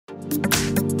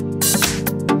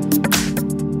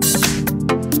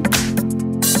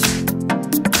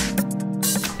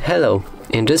Hello,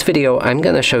 in this video I'm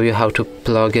gonna show you how to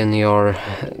plug in your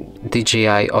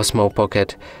DJI Osmo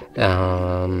Pocket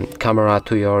camera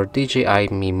to your DJI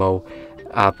Mimo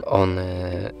app on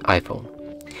iPhone.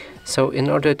 So in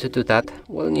order to do that,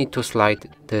 we'll need to slide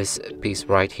this piece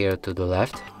right here to the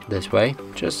left, this way.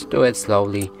 Just do it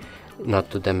slowly,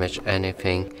 not to damage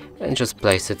anything, and just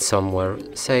place it somewhere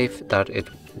safe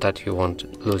that you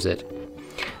won't lose it.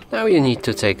 Now you need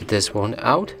to take this one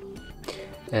out.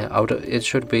 It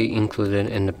should be included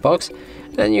in the box,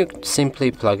 and you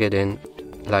simply plug it in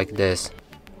like this.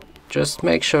 Just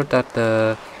make sure that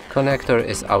the connector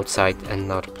is outside and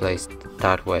not placed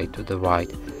that way to the right.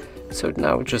 So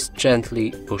now just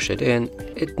gently push it in.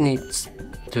 It needs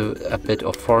a bit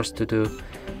of force to do.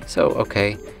 So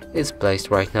okay, it's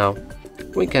placed right now.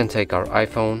 We can take our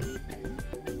iPhone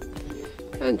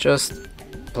and just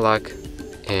plug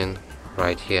in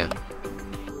right here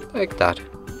like that.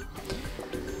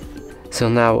 So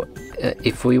now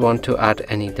if we want to add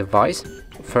any device,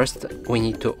 first we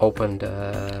need to open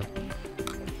the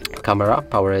camera,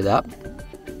 power it up,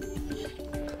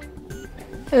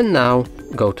 and now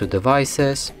go to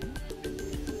devices,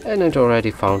 and it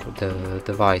already found the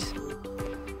device.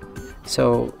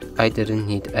 So I didn't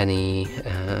need any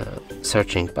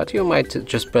searching, but you might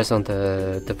just press on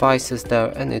the devices there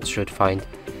and it should find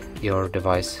your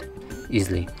device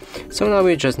easily. So now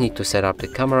we just need to set up the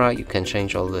camera. You can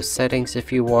change all the settings if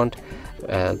you want,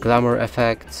 glamour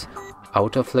effects,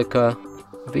 auto flicker,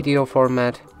 video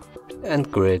format, and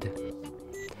grid.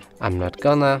 I'm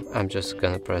just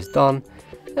gonna press done,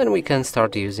 and we can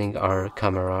start using our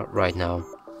camera right now.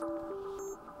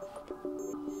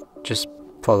 Just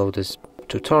follow this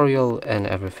tutorial and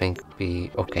everything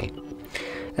be okay.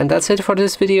 And that's it for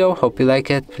this video. Hope you like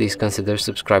it. Please consider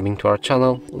subscribing to our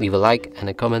channel, leave a like and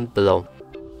a comment below.